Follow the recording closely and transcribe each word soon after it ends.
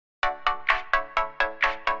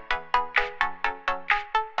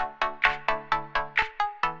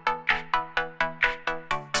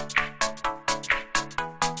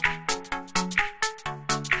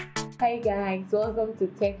Hi guys, welcome to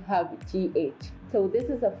Tech Hub GH. So this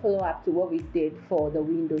is a follow-up to what we did for the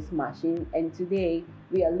Windows machine, and today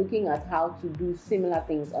we are looking at how to do similar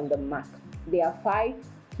things on the Mac. There are 5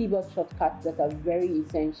 keyboard shortcuts that are very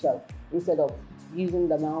essential. Instead of using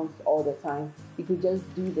the mouse all the time, you could just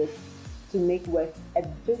do this to make work a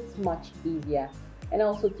bit much easier, and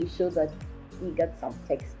also to show that you got some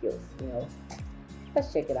tech skills,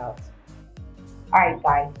 Let's check it out. Alright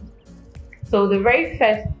guys, so the very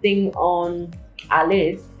first thing on our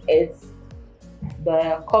list is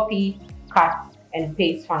the copy, cut, and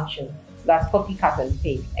paste function. That's copy, cut, and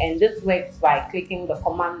paste. And this works by clicking the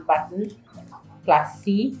command button plus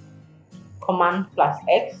C, command plus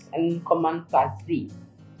X, and command plus V.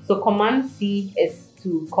 So command C is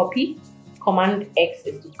to copy, command X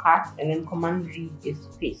is to cut, and then command V is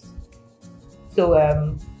to paste. So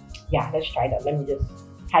yeah, let's try that. Let me just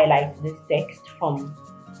highlight this text from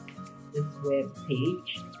this web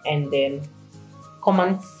page, and then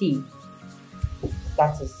command C,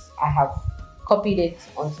 that is, I have copied it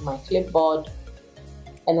onto my clipboard,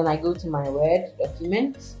 and then I go to my Word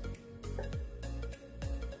document,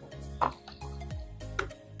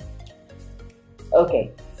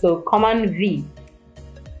 okay, so command V,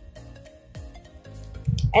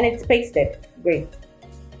 and it's pasted. Great.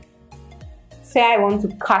 Say I want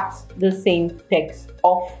to cut the same text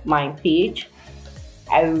off my page,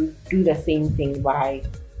 I will do the same thing by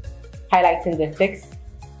highlighting the text,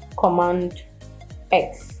 command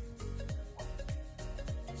X,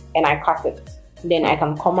 and I cut it. Then I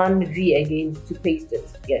can command V again to paste it.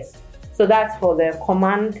 Yes. So that's for the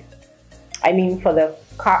command, for the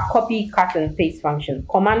copy, cut, and paste function.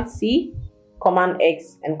 Command C, command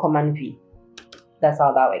X, and command V. That's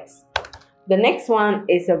how that works. The next one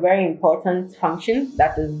is a very important function,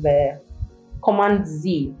 that is the command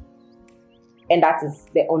Z, and that is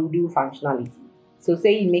the undo functionality. So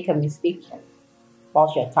say you make a mistake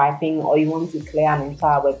whilst you're typing, or you want to clear an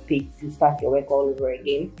entire web page to start your work all over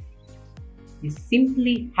again, you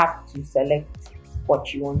simply have to select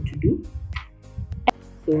what you want to do.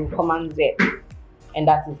 So command Z, and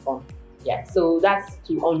that is gone. Yeah, so that's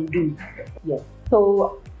to undo. Yes.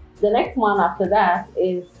 So the next one after that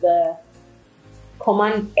is the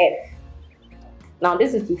command F. Now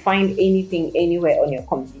this is to find anything anywhere on your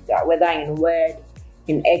computer, whether in Word,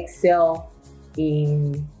 in Excel,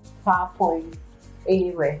 in PowerPoint,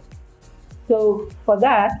 anywhere. So for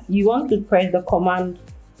that, you want to press the command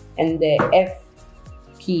and the F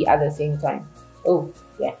key at the same time. Oh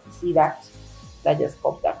yeah, see that? That just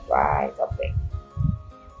popped up right up there.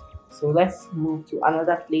 So let's move to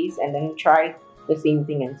another place and then try the same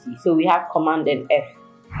thing and see. So we have command and F.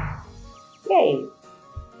 Yay,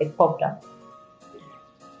 it popped up.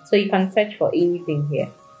 So you can search for anything here.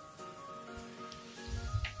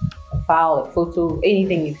 A file, a photo,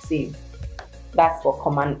 anything you've saved. That's for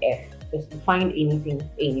command F. Just to find anything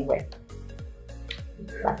anywhere.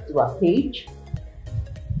 Back to our page.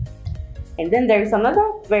 And then there is another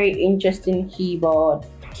very interesting keyboard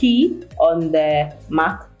key on the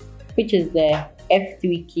Mac, which is the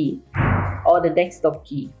F3 key, or the desktop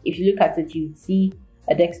key. If you look at it, you see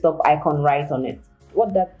a desktop icon right on it.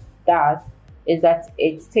 What that does is that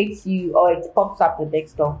it takes you, or it pops up the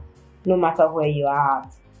desktop no matter where you are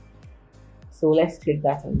at. So let's click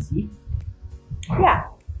that and see. Yeah,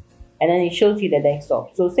 and then it shows you the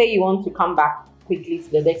desktop. So say you want to come back quickly to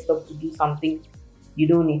the desktop to do something, you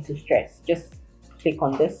don't need to stress. Just click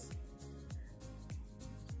on this,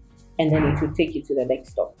 and then it will take you to the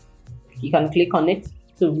desktop. You can click on it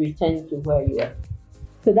to return to where you are.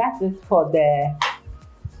 So that is for the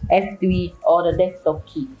F3 or the desktop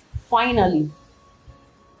key. Finally,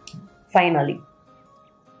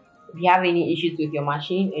 if you have any issues with your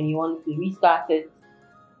machine and you want to restart it,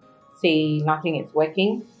 say nothing is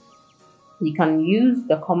working, you can use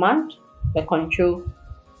the command, the control,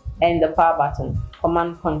 and the power button.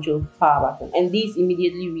 Command, control, power button, and these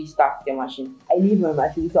immediately restart your machine. I need my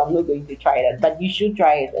machine, so I'm not going to try that, but you should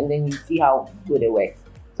try it and then you see how good it works.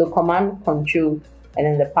 So command, control, and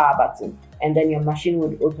then the power button, and then your machine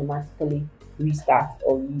would automatically restart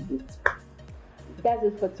or reboot. That's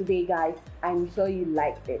it for today guys. I'm sure you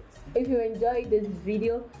liked it. If you enjoyed this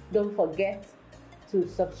video, don't forget to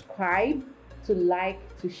subscribe, to like,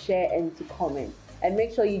 to share, and to comment, and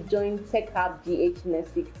make sure you join Tech Hub GH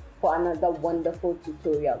next week for another wonderful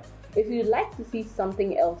tutorial. If you'd like to see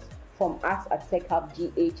something else from us at Tech Hub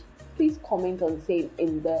GH, please comment on same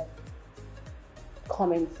in the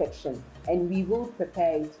comment section, and we will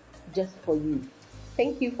prepare it just for you.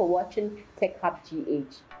 Thank you for watching Tech Hub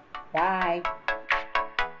GH. Bye.